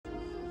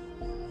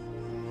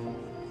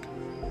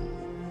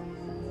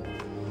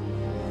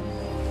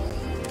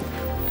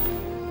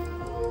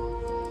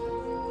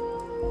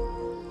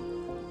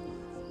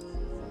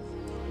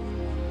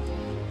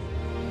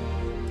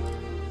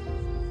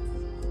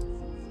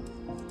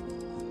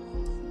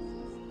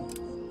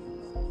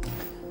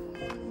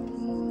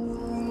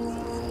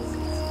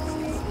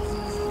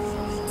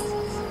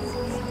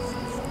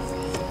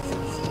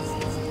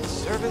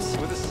course,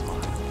 with a smile.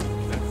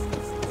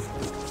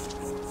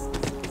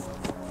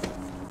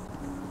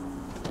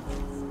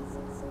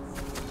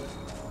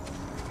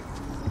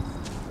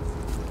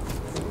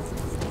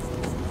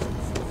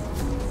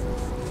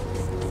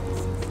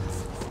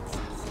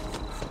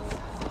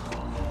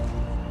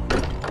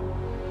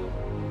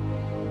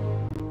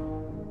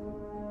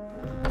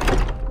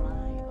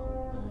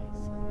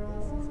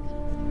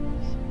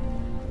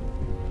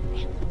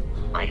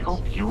 I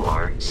hope you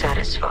are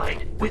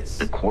satisfied with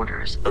the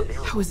quarters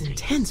available. That was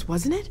intense,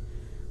 wasn't it?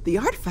 The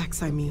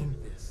artifacts, I mean.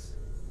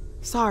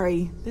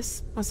 Sorry,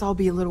 this must all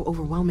be a little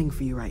overwhelming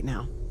for you right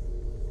now.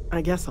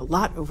 I guess a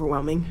lot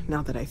overwhelming,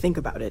 now that I think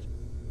about it.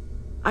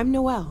 I'm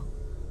Noelle.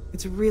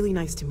 It's really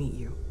nice to meet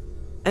you.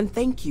 And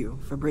thank you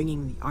for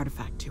bringing the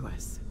artifact to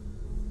us.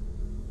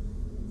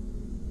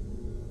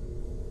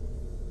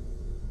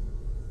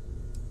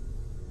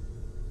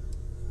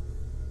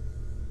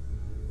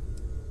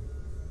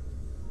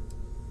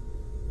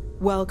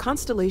 Well,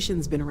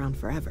 Constellation's been around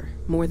forever,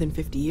 more than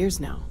 50 years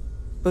now.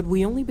 But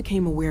we only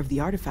became aware of the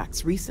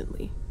artifacts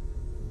recently.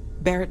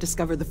 Barrett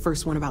discovered the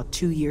first one about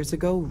 2 years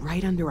ago,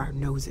 right under our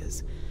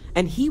noses.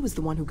 And he was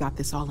the one who got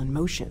this all in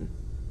motion.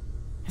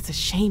 It's a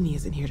shame he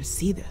isn't here to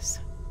see this.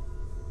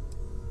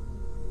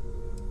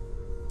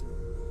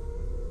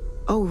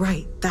 Oh,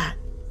 right, that.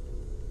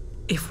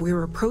 If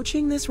we're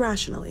approaching this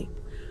rationally,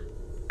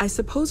 I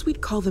suppose we'd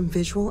call them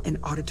visual and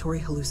auditory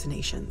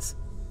hallucinations.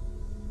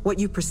 What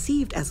you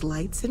perceived as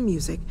lights and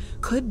music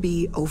could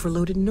be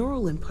overloaded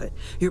neural input,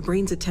 your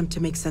brain's attempt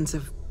to make sense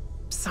of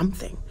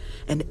something.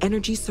 An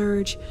energy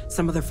surge,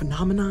 some other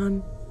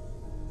phenomenon.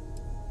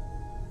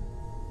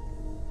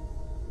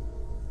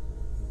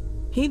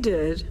 He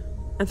did.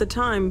 At the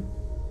time,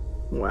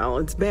 well,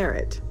 it's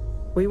Barrett.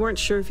 We weren't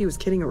sure if he was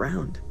kidding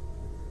around.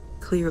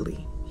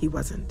 Clearly, he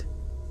wasn't.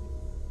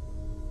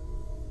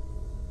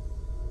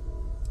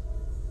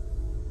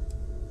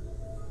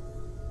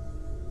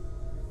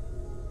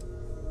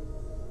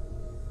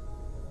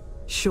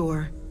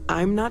 Sure,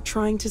 I'm not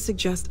trying to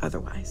suggest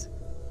otherwise.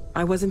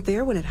 I wasn't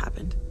there when it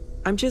happened.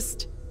 I'm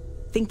just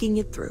thinking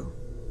it through.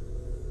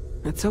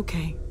 It's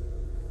okay.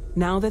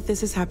 Now that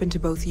this has happened to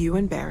both you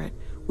and Barrett,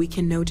 we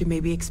can know to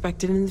maybe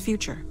expect it in the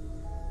future.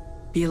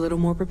 Be a little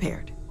more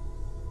prepared.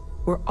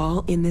 We're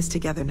all in this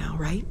together now,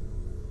 right?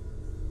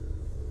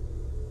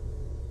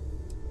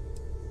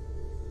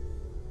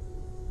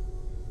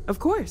 Of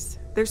course.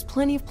 There's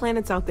plenty of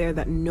planets out there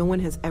that no one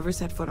has ever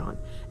set foot on,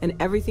 and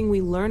everything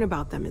we learn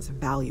about them is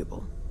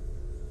valuable.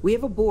 We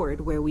have a board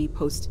where we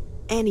post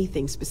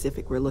anything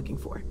specific we're looking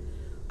for.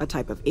 A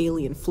type of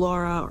alien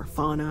flora or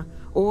fauna,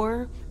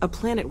 or a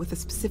planet with a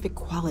specific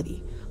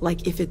quality,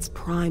 like if it's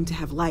primed to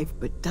have life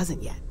but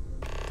doesn't yet.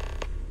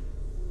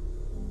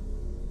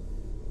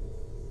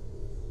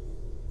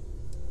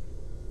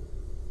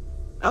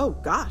 Oh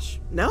gosh,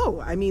 no,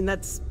 I mean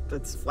that's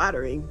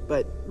flattering,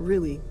 but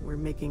really, we're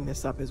making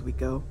this up as we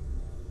go.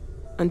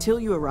 Until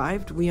you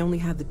arrived, we only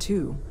had the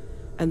two,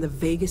 and the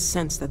vaguest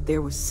sense that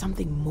there was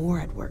something more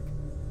at work.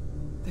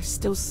 There's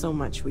still so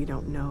much we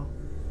don't know,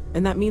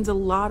 and that means a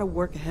lot of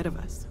work ahead of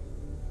us.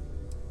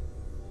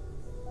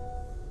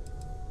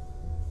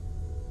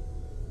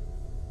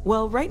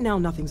 Well, right now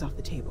nothing's off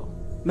the table.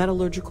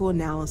 Metallurgical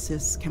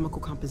analysis,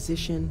 chemical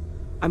composition,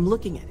 I'm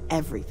looking at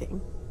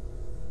everything.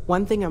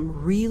 One thing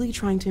I'm really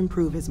trying to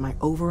improve is my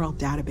overall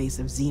database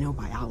of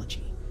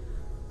xenobiology.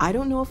 I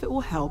don't know if it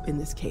will help in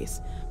this case,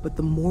 but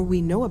the more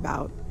we know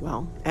about,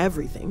 well,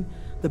 everything,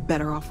 the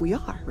better off we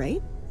are,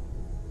 right?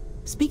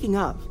 Speaking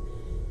of,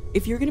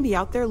 if you're gonna be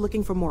out there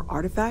looking for more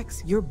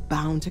artifacts, you're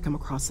bound to come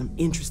across some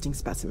interesting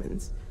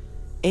specimens.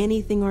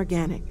 Anything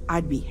organic,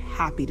 I'd be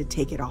happy to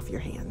take it off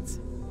your hands.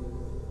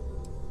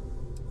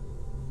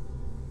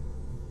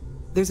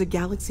 There's a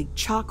galaxy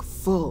chock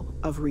full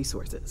of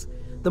resources.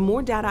 The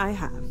more data I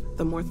have,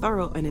 the more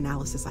thorough an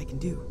analysis I can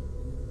do.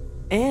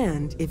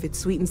 And if it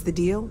sweetens the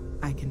deal,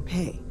 I can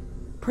pay.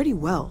 Pretty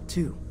well,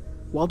 too.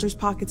 Walter's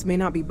pockets may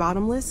not be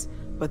bottomless,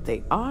 but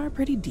they are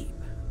pretty deep.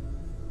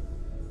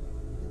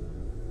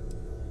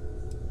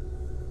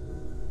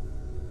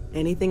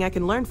 Anything I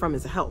can learn from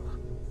is a help.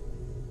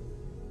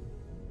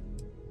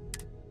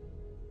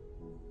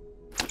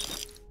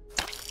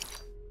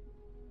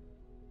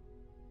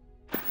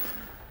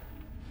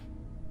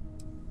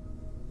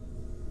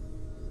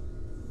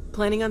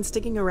 Planning on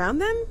sticking around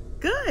then?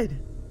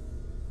 Good.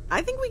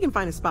 I think we can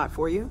find a spot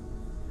for you.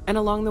 And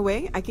along the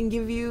way, I can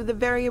give you the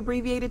very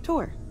abbreviated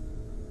tour.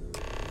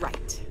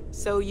 Right.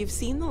 So you've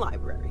seen the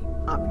library,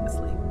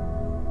 obviously.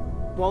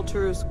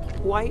 Walter's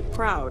quite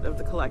proud of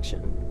the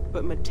collection,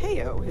 but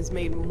Mateo has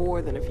made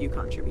more than a few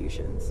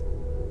contributions.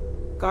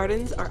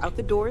 Gardens are out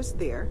the doors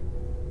there,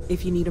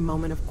 if you need a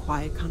moment of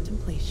quiet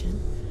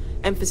contemplation.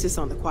 Emphasis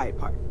on the quiet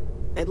part,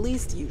 at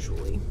least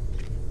usually.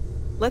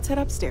 Let's head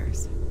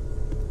upstairs.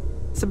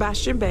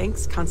 Sebastian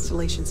Banks,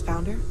 Constellation's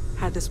founder,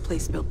 had this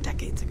place built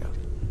decades ago.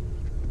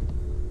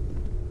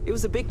 It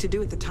was a big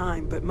to-do at the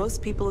time, but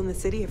most people in the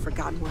city have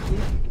forgotten what he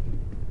did.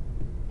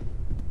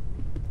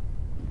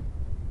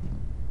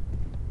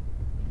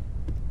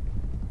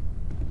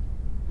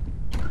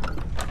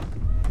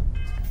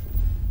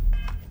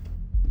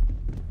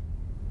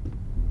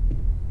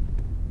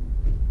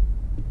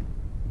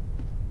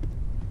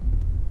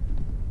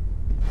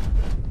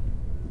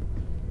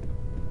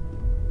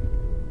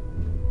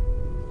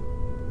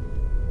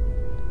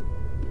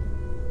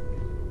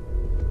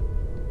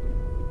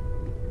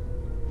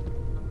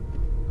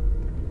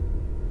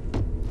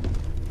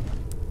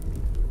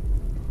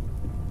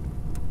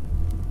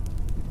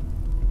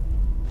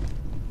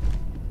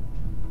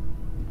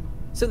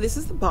 So this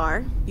is the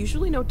bar.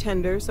 Usually no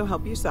tender, so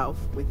help yourself.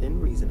 Within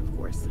reason, of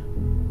course.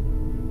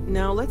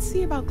 Now let's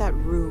see about that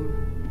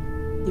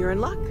room. You're in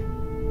luck.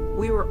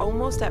 We were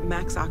almost at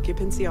max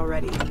occupancy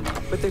already,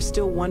 but there's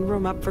still one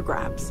room up for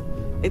grabs.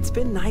 It's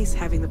been nice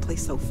having the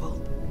place so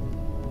full.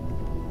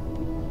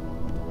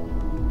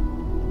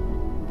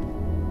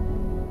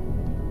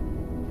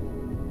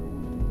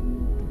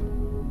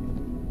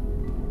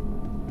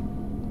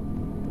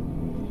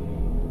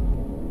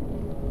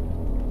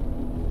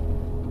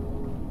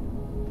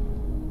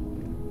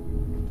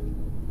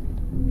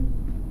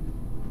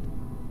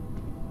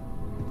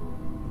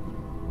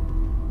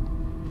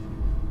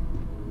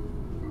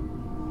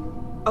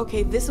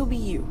 Okay, this'll be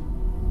you.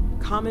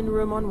 Common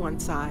room on one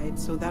side,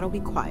 so that'll be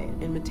quiet,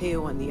 and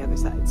Mateo on the other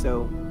side,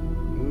 so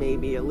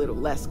maybe a little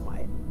less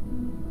quiet.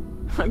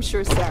 I'm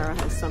sure Sarah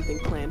has something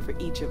planned for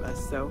each of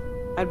us, so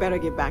I'd better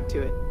get back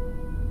to it.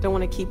 Don't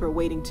want to keep her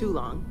waiting too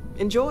long.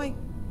 Enjoy!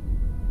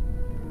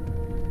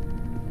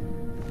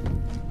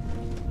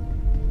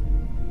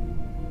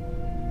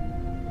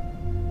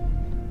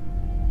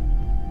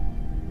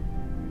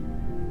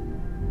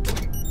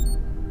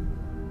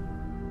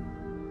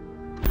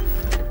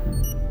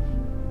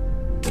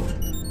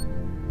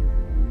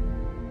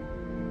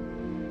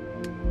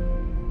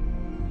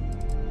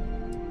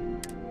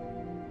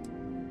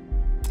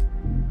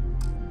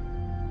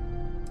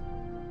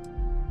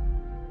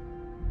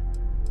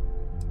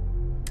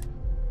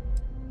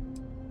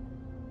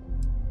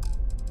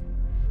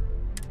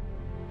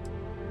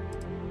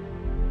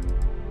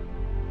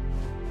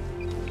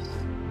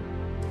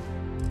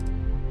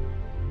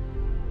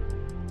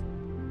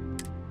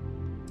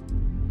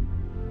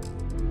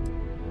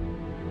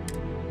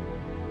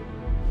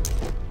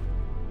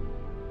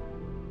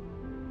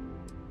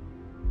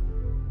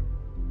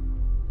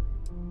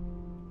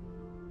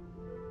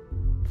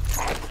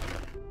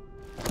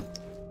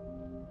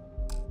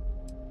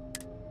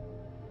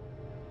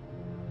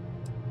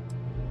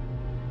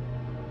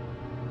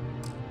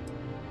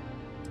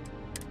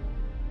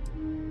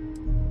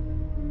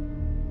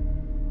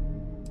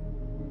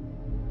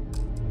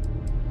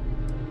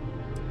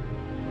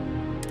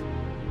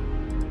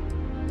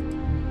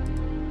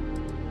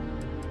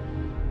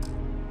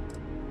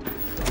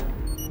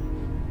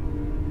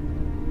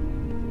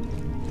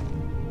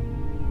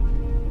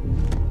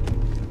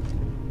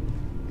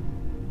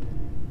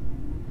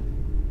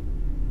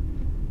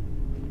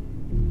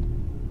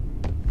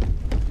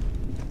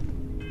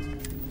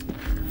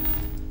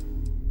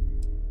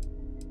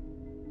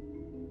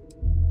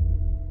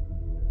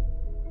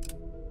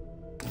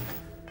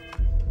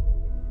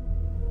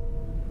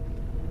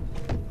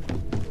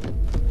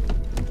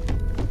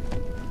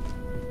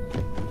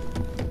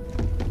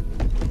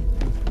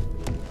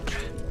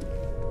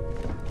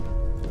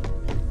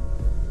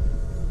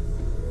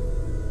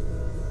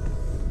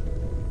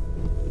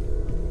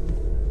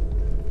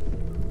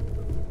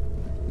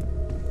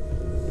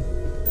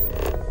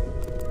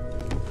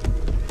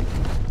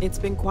 It's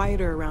been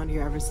quieter around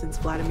here ever since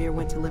Vladimir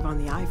went to live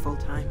on the Eye full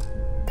time.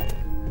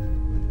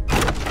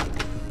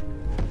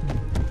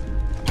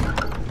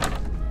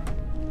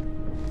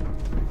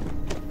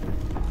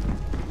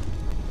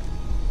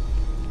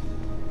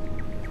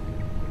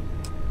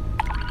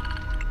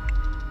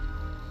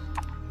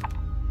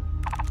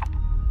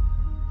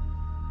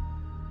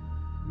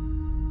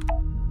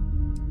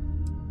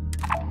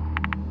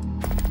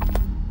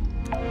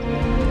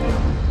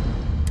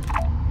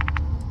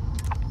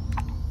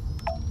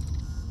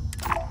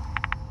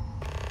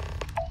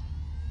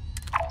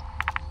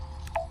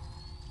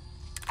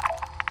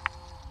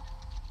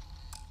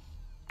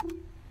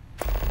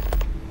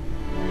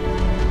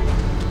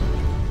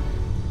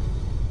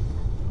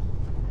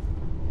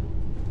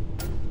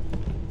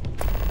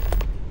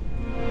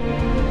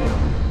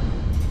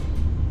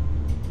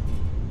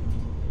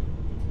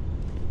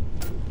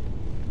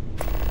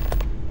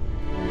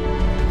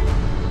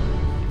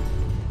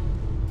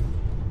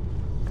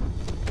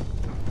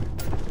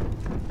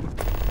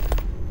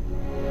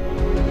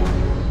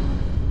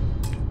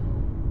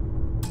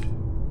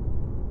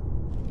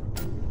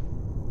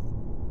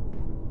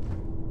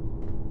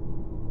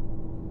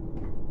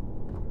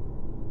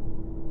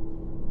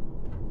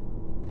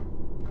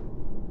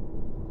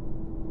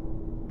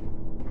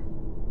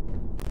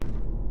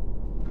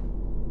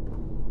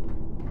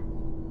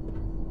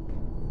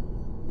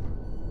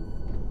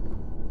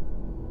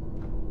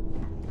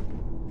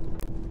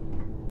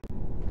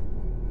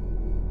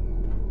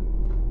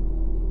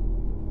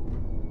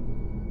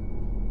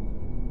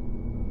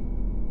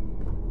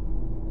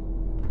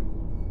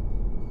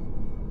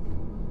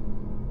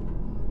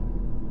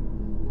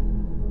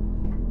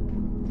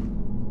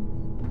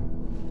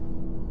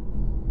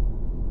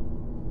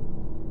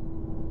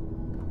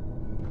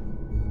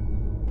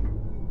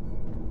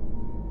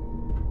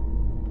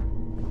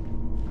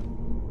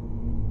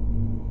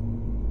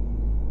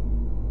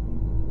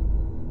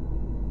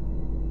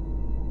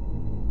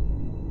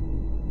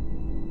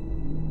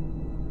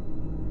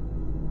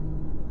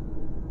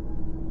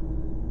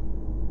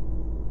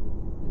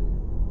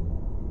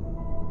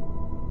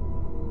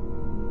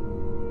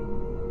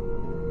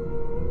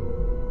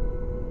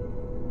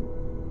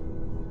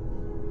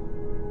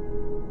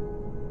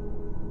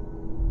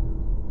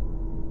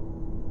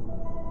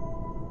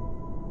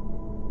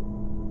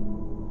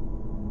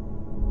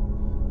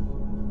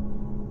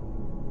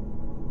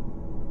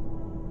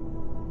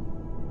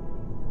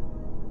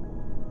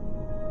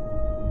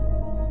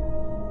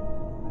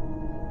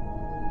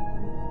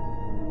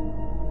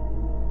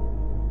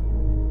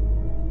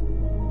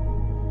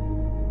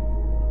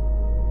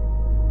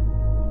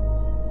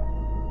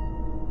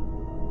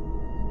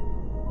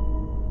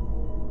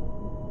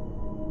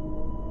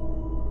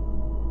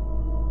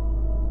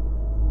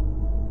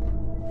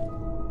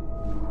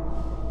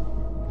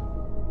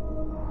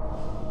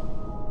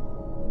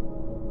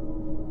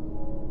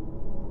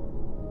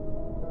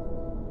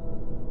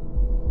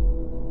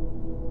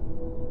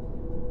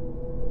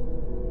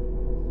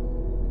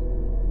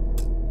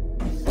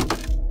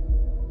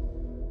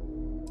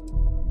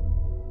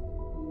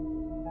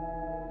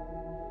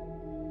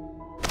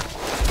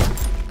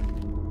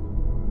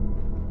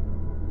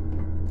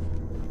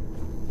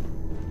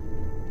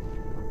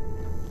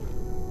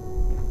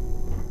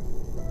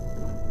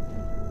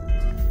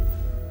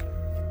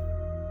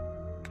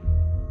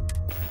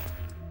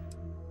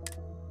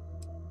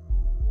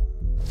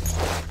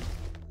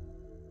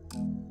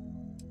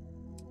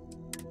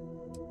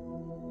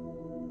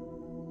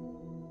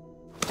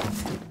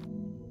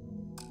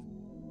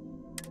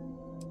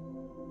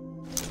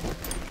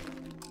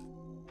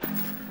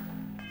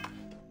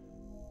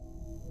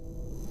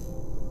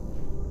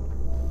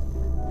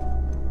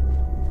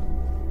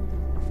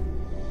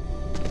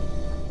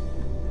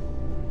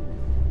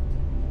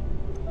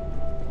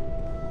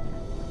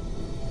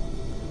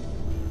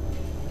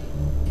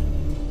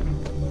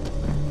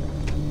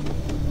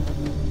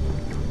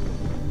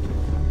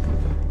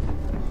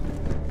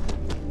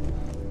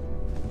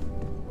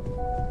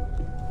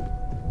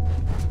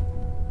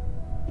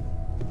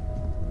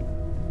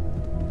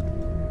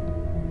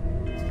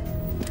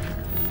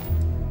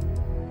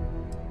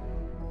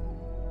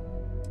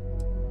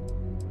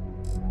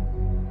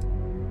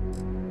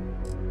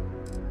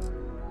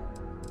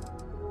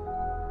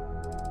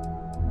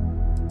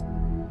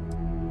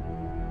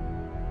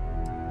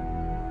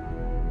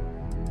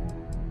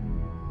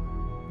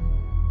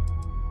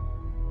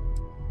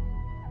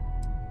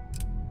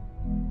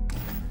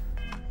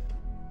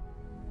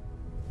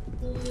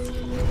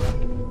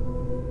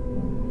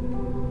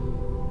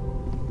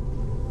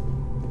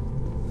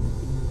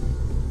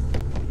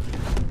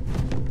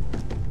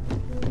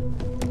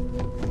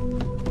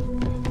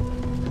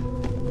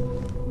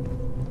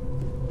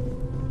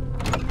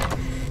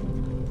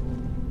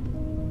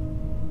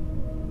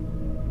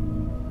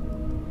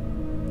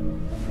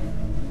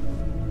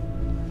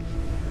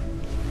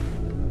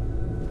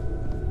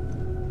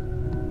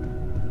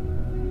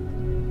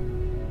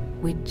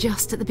 We're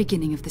just at the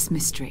beginning of this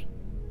mystery,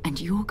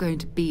 and you're going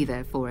to be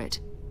there for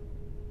it.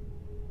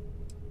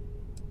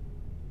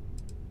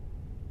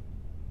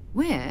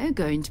 We're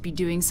going to be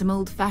doing some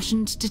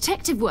old-fashioned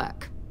detective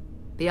work.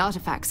 The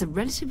artifacts are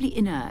relatively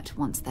inert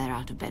once they're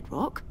out of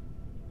bedrock.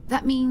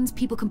 That means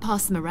people can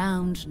pass them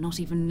around,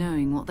 not even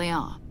knowing what they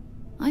are.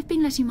 I've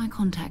been letting my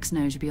contacts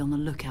know to be on the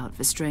lookout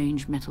for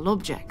strange metal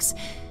objects.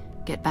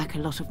 Get back a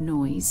lot of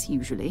noise,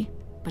 usually,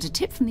 but a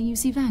tip from the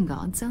UC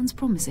Vanguard sounds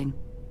promising.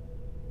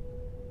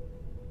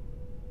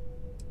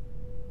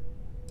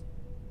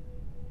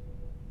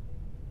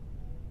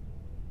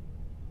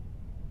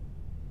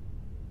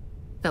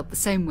 Felt the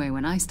same way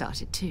when I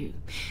started, too.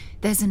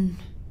 There's an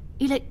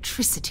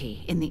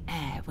electricity in the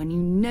air when you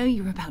know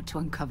you're about to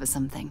uncover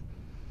something.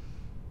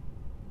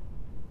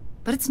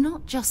 But it's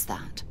not just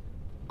that.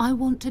 I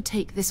want to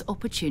take this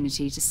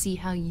opportunity to see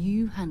how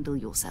you handle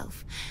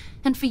yourself,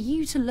 and for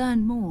you to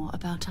learn more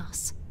about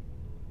us.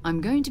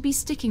 I'm going to be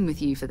sticking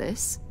with you for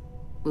this.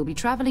 We'll be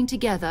traveling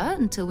together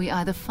until we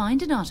either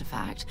find an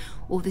artifact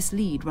or this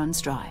lead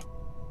runs dry.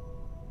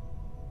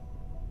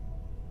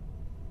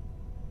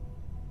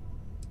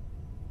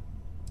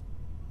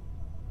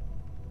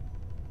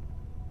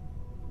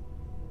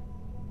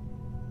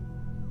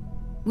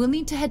 We'll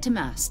need to head to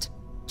Mast.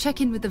 Check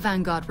in with the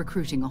Vanguard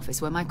recruiting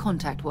office where my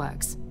contact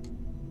works.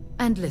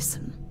 And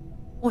listen,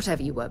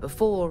 whatever you were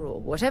before, or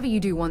whatever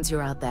you do once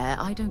you're out there,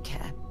 I don't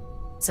care.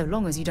 So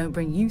long as you don't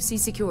bring UC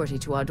security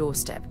to our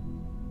doorstep.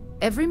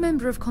 Every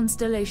member of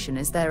Constellation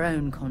is their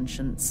own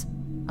conscience.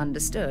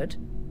 Understood?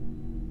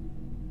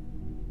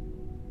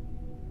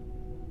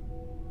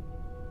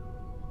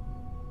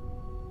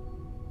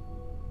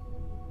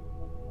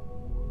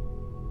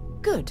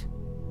 Good.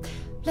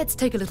 Let's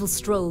take a little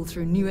stroll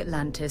through New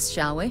Atlantis,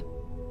 shall we?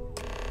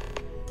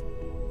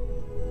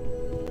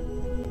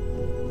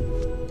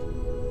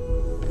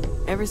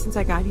 Ever since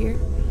I got here,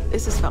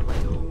 this has felt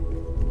like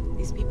home.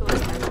 These people are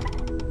friendly.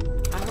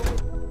 I hope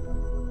it...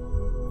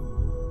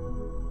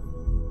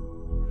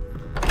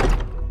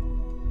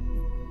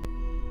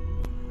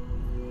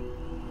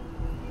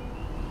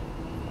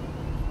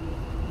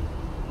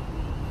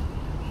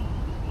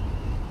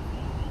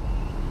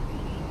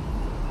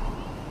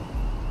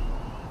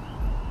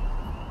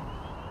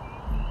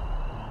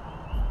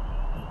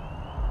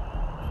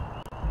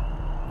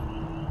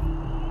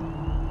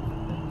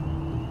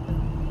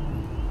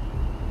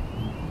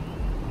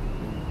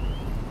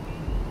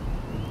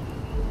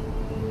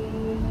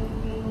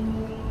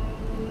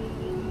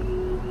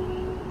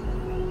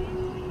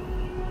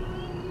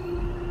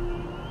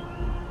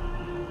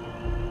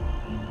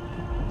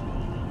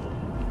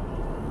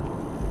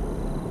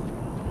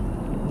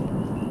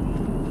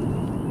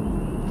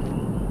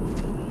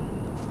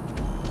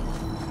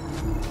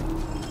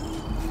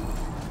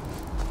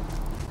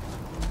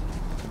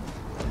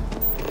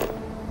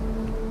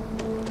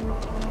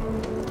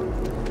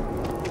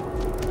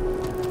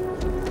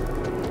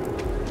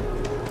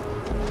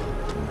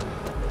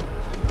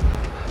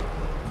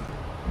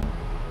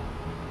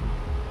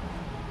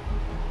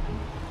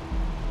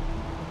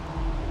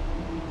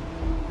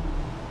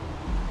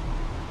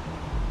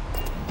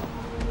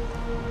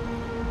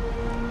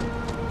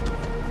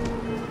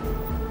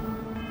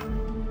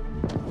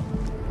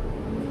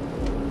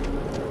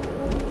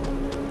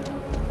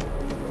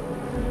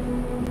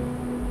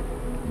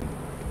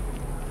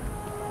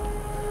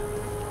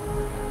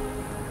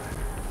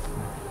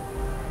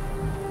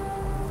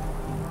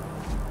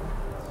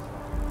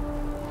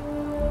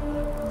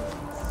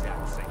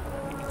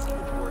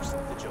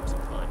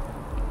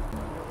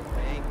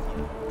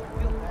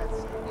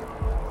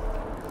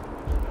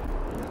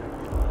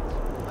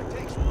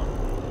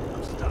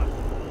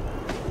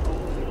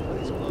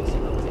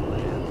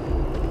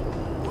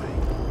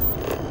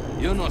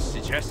 You're not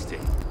suggesting.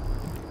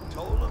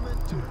 Tournament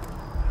to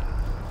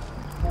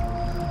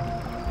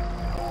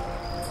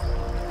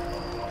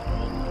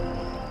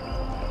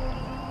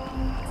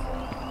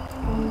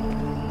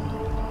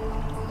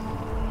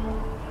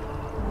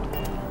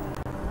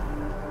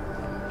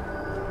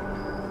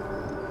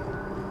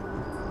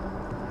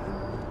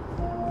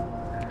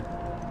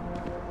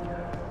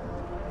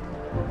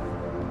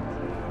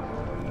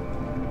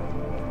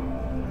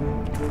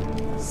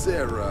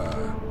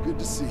Sarah, good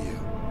to see you.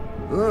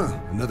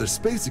 Another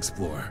space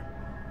explorer.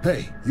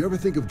 Hey, you ever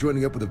think of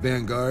joining up with the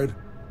Vanguard?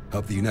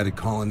 Help the United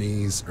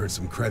Colonies, earn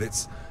some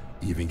credits,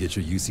 even get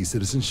your UC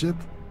citizenship?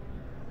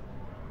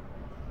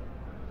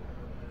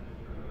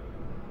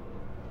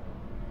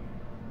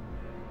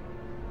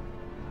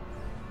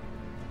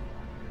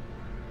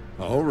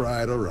 All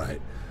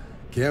right.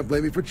 Can't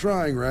blame me for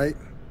trying, right?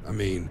 I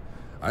mean,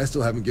 I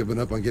still haven't given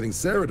up on getting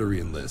Sarah to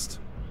re-enlist.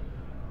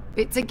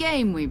 It's a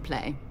game we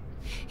play.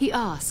 He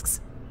asks,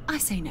 I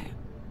say no.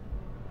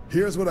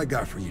 Here's what I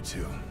got for you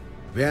two.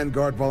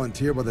 Vanguard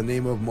volunteer by the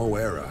name of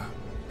Moera.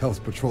 Helps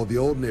patrol the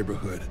old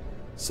neighborhood.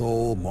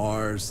 Sol,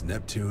 Mars,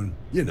 Neptune,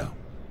 you know.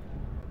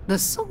 The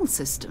Sol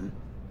system?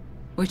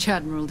 Which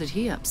admiral did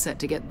he upset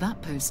to get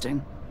that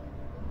posting?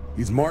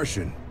 He's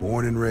Martian,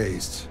 born and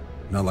raised.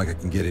 Not like I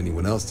can get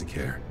anyone else to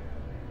care.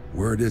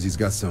 Word is he's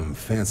got some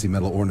fancy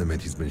metal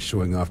ornament he's been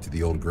showing off to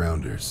the old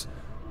grounders.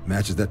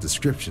 Matches that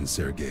description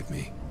Sarah gave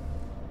me.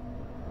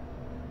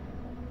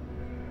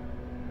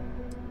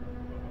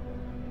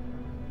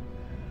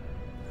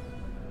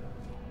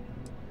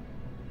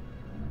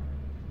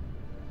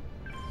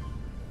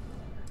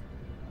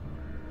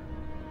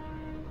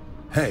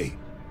 Hey,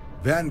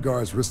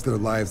 Vanguards risk their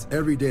lives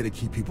every day to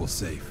keep people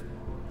safe.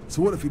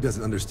 So what if he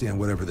doesn't understand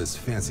whatever this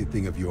fancy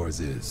thing of yours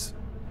is?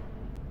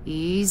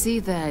 Easy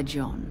there,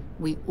 John.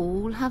 We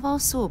all have our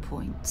sore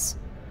points.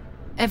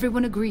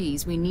 Everyone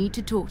agrees we need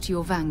to talk to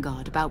your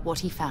Vanguard about what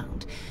he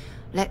found.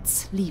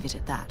 Let's leave it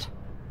at that.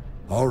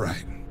 All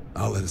right,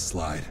 I'll let it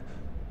slide.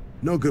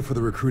 No good for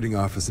the recruiting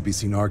office to be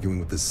seen arguing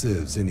with the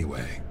civs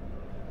anyway.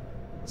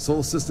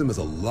 Sol System has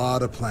a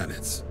lot of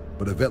planets,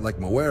 but a vet like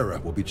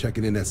Moera will be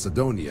checking in at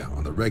Sidonia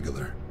on the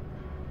regular.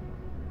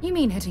 You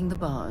mean hitting the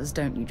bars,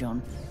 don't you,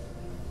 John?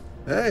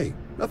 Hey,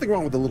 nothing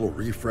wrong with a little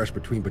refresh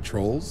between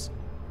patrols.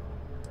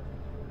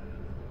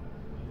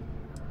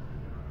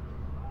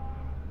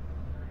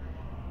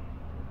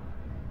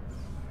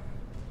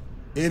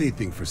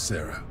 Anything for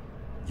Sarah.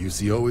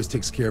 UC always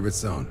takes care of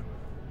its own.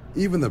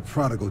 Even the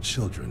prodigal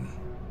children.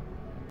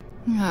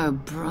 Oh,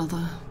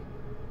 brother.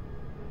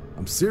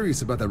 I'm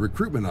serious about that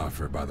recruitment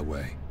offer, by the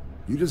way.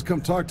 You just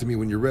come talk to me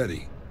when you're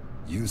ready.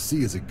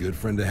 UC is a good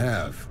friend to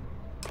have.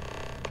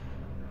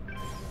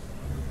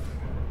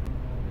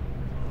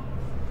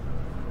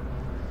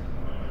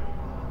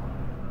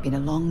 Been a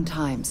long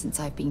time since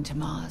I've been to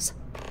Mars.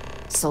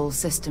 Sol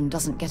System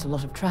doesn't get a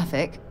lot of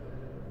traffic.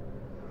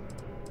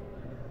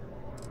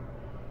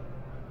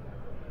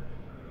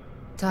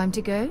 Time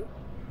to go?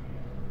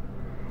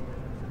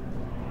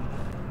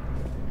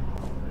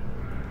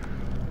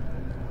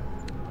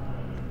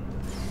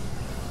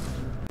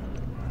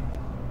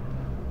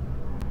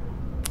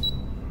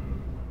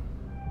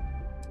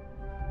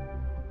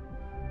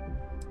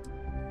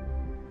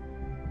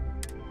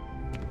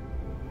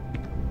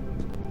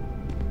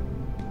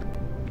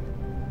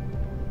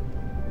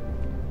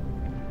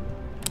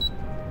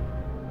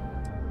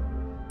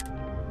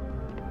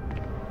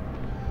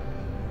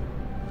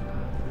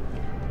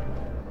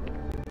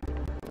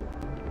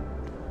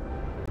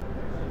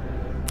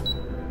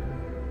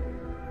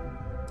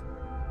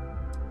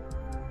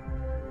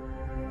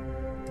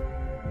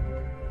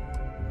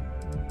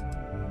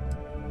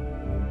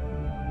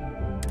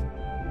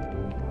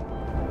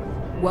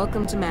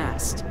 Welcome to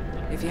Mast.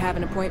 If you have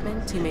an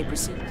appointment, you may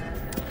proceed.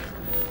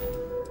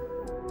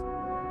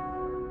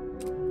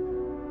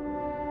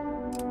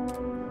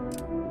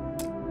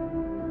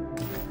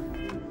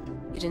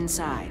 Get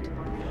inside.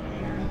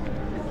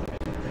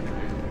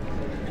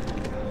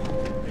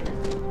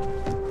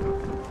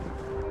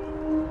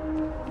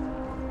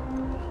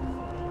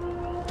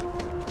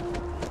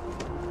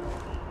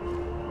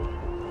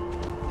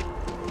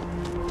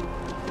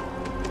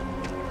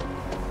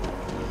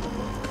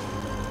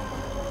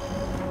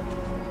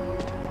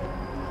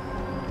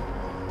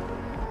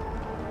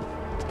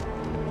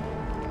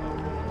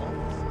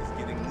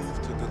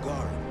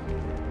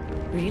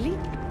 Really?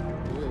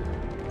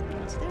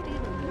 What's that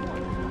even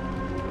want?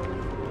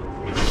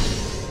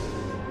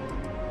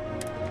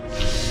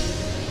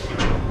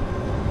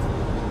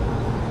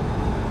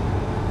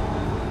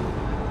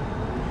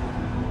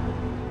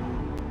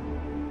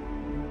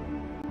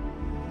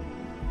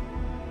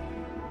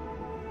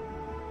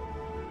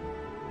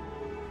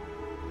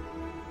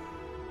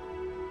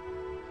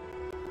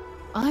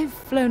 I've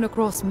flown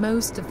across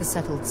most of the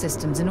settled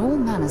systems in all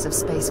manners of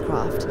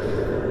spacecraft,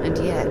 and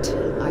yet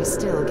I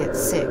still get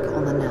sick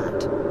on the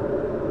gnat.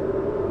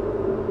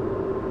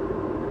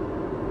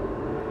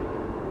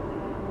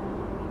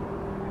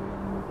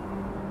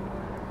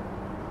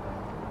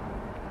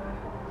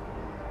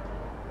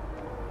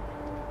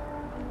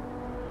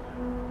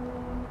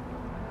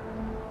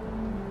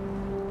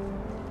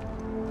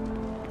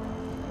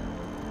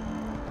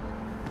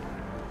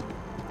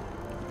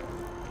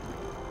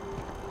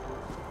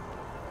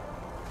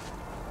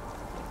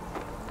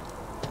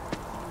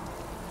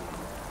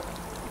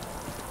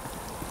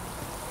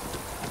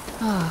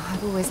 Oh,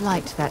 I've always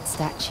liked that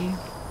statue.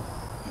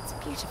 It's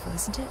beautiful,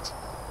 isn't it?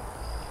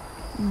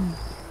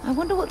 I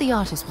wonder what the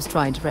artist was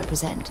trying to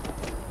represent.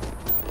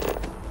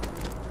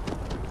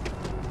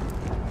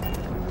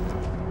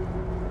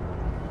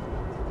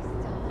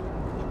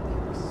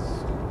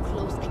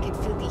 Close, I could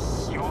feel the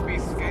heat.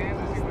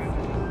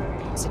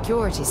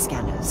 Security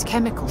scanners,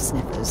 chemical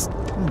sniffers.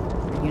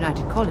 The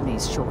United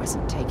Colonies sure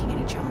isn't taking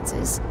any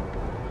chances.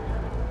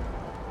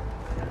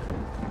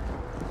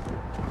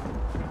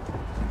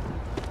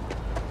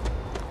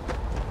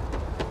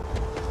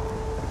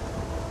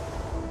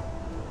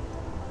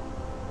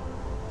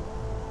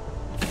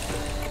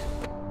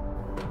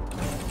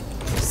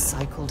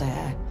 Recycled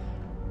air.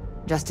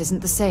 Just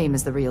isn't the same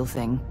as the real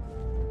thing.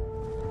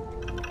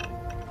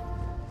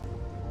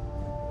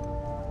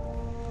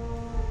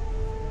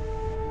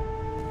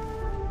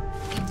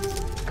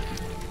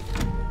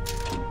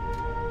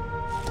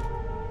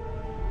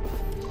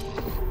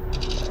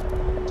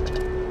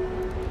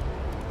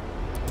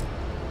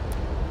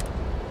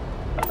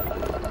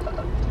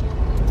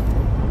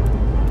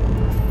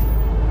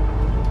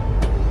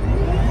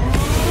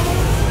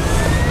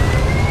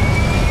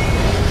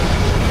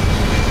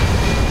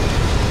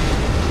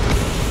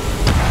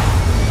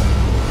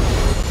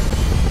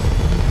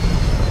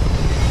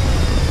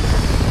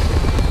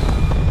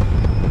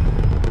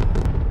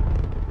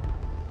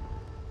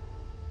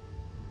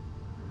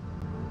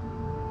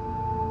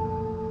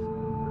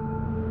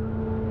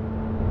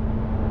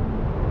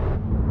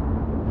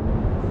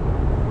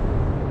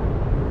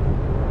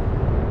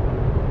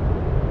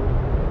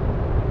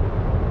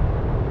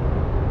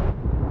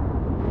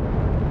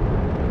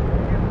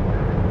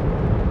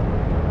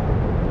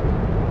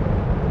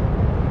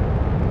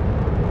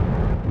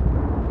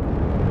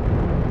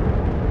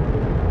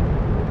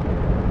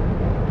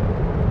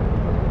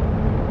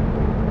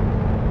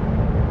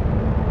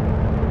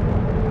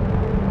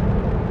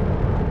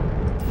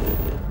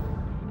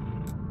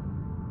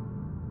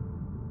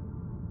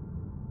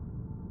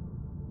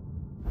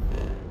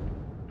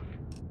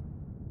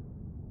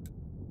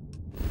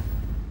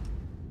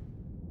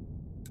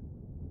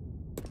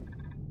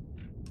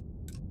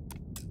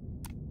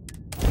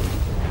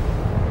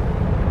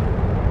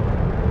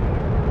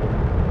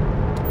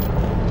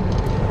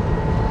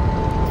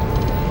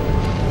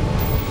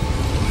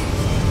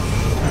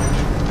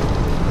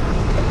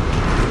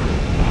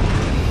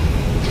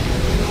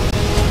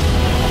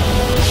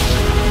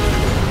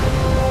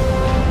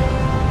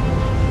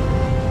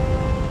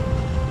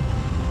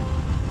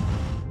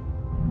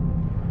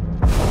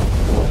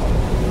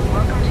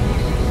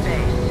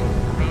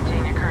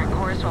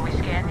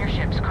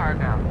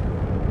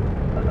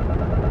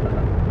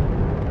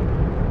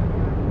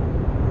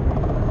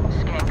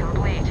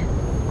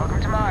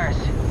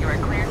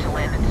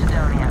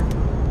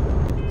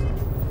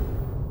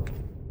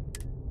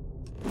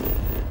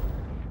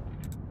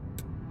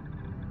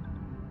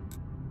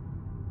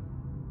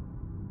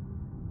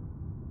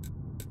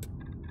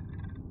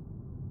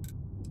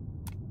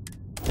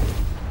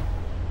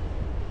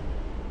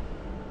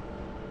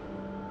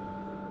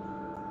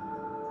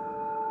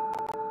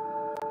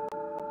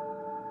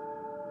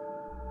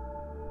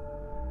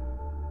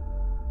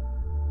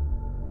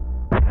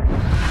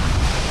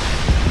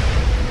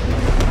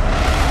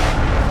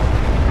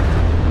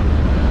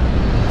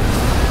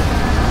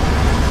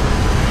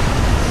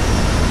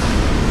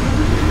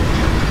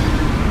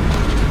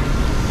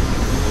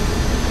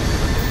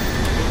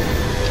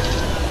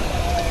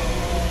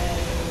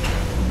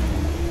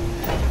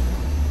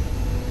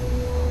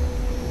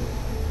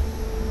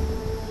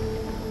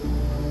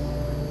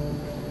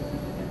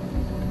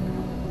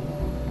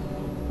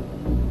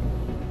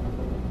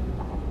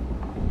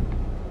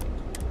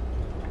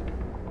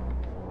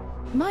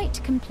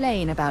 might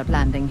complain about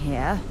landing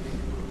here,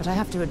 but I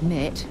have to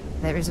admit,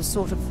 there is a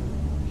sort of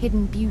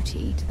hidden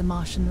beauty to the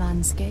Martian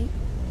landscape.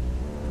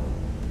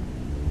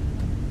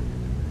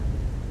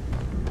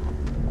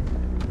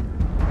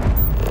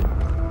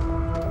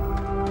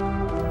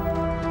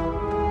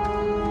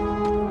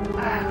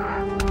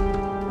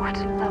 What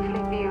a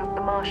lovely view of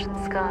the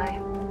Martian sky.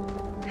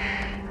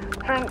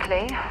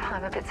 Frankly,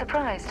 I'm a bit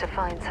surprised to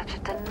find such a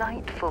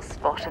delightful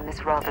spot in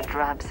this rather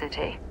drab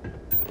city.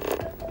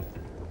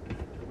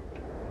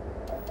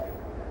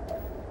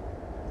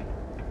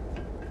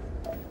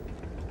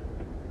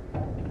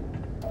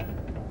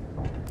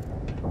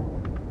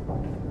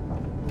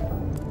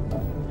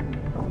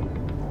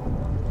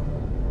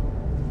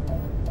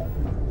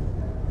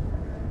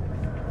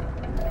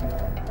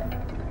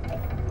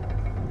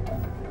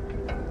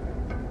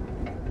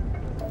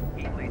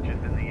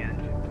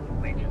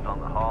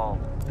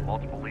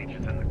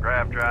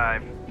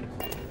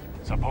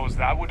 Suppose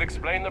that would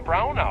explain the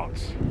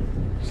brownouts.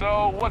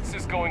 So, what's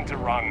this going to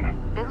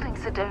run? Building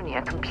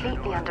Sidonia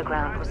completely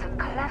underground was a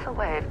clever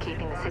way of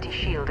keeping the city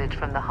shielded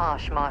from the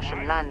harsh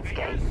Martian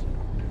landscape.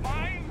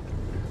 Fine.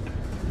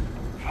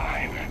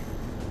 Fine.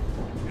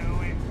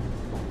 Do it.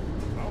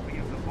 I'll be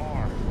at the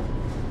bar.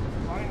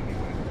 Find me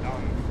when it's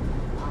done.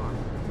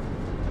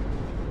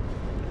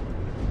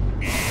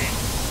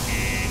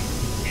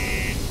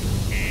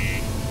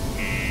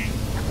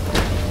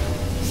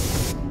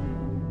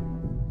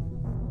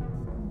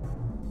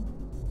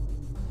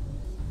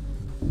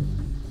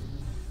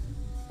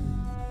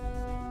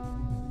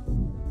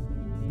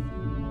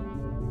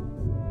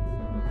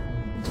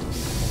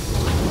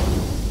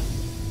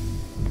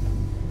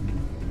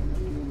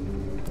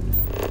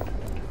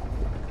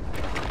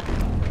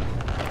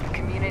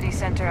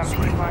 Center of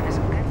P1 is a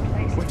good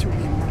place. What you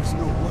mean there's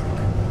no work?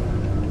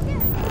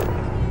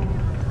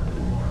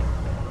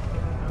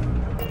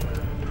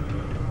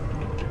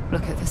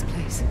 Look at this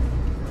place.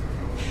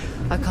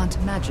 I can't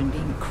imagine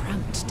being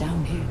cramped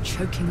down here,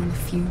 choking on the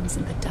fumes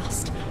and the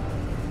dust.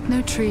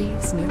 No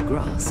trees, no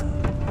grass.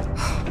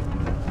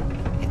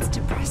 It's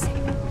depressing.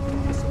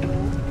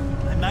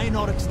 I may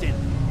not extend.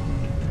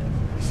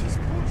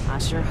 I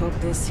sure hope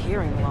this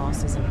hearing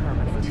loss isn't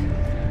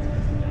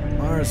permanent.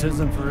 Mars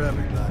isn't for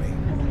everybody.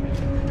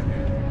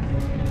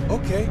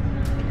 Okay.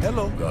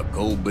 Hello. Got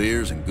cold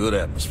beers and good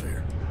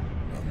atmosphere.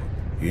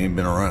 He ain't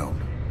been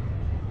around.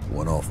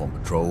 Went off on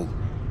patrol.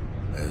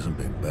 Hasn't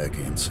been back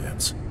in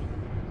since.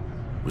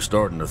 We're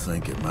starting to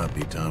think it might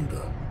be time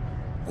to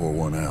pour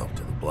one out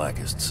to the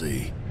blackest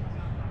sea.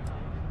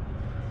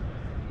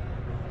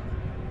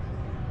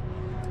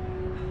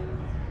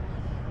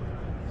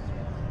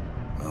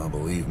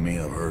 Believe me,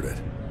 I've heard it.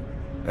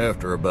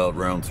 After about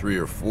round 3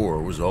 or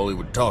 4 was all he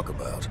would talk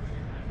about.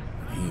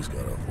 He's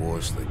got a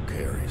voice that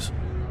carries.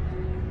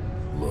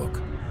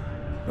 Look,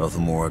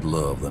 nothing more I'd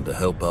love than to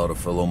help out a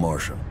fellow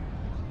Martian.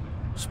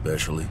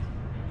 Especially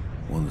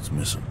one that's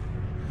missing.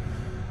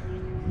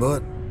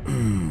 But,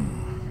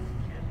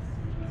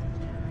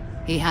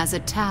 He has a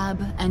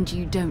tab, and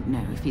you don't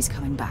know if he's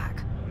coming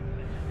back.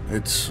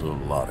 it's a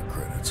lot of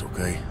credits,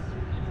 okay?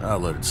 I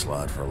let it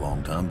slide for a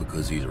long time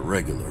because he's a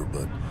regular,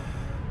 but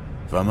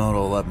if I'm out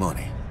all that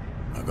money,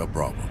 I got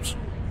problems.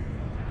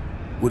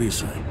 What do you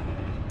say?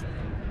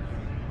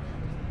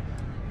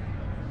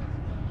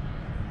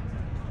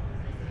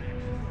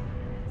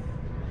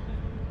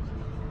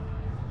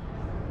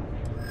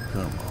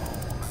 Come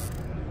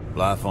on.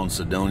 Life on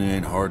Sidonia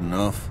ain't hard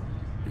enough.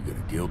 You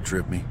gonna guilt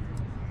trip me?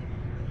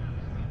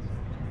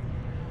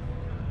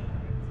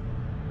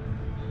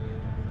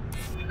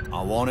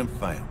 I want him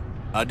found.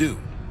 I do.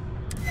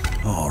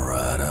 All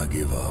right, I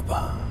give up.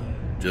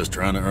 Just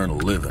trying to earn a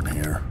living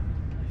here.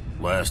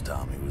 Last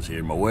time he was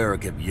here, Moira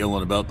kept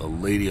yelling about the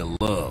Lady of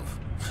Love.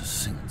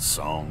 Singing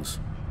songs.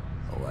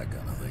 All that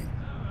kind of thing.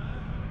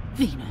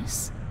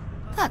 Venus?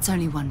 That's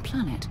only one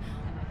planet.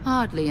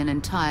 Hardly an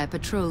entire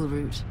patrol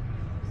route.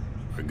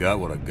 I got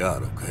what I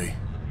got, okay?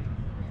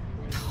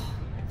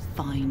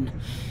 Fine.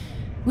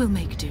 We'll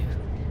make do.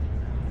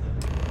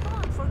 Come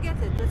on, forget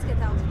it. Let's get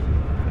out of here.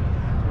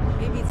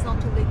 Maybe it's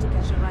not too late to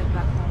catch a ride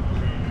back home.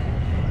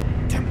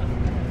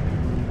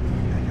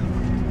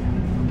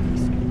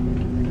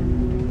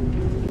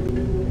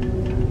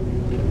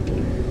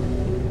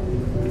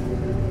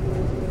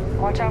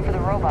 Watch out for the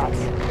robots.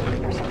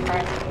 There's some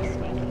friends to be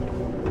sneaky.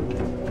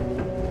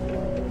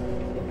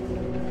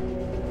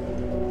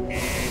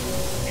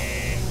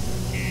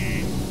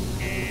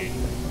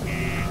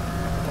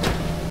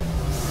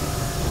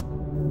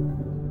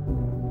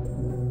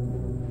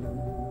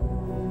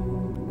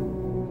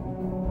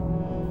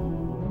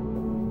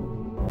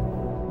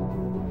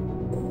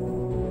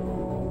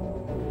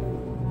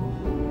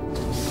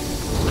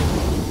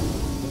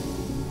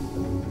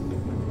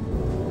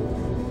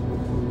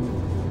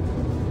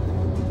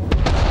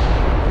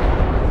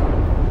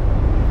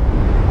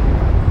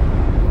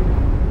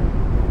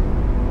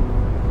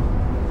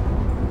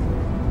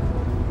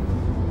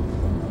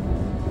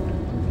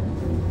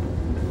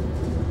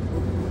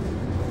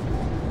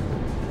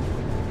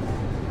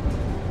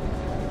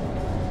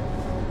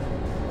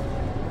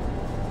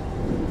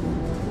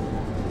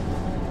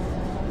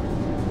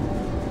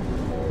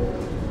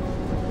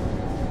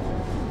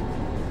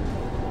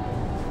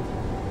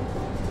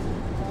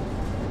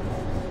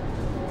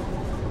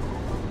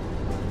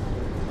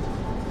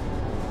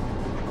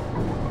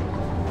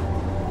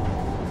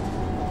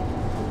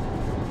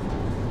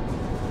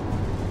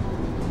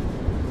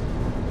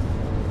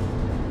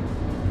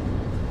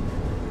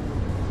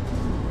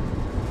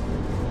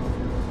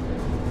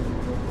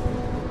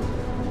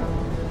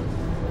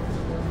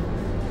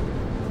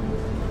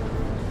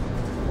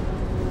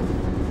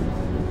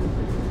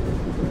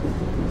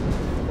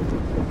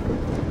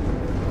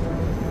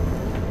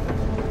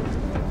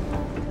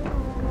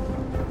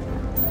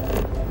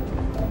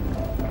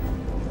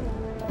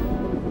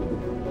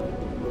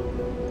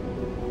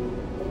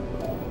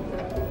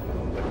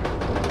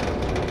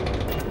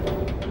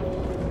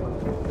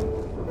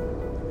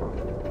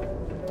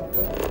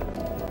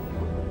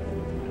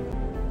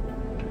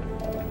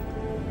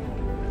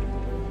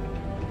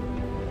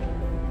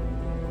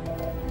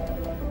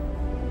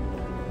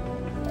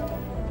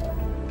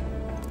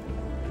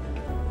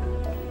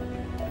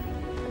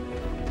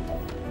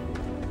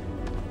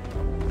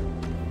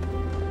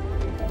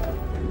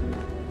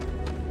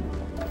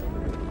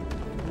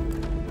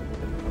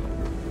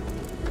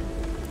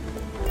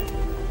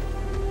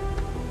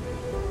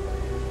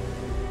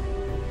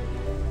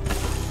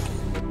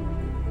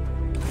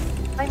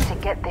 Time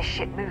to get this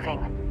shit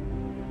moving.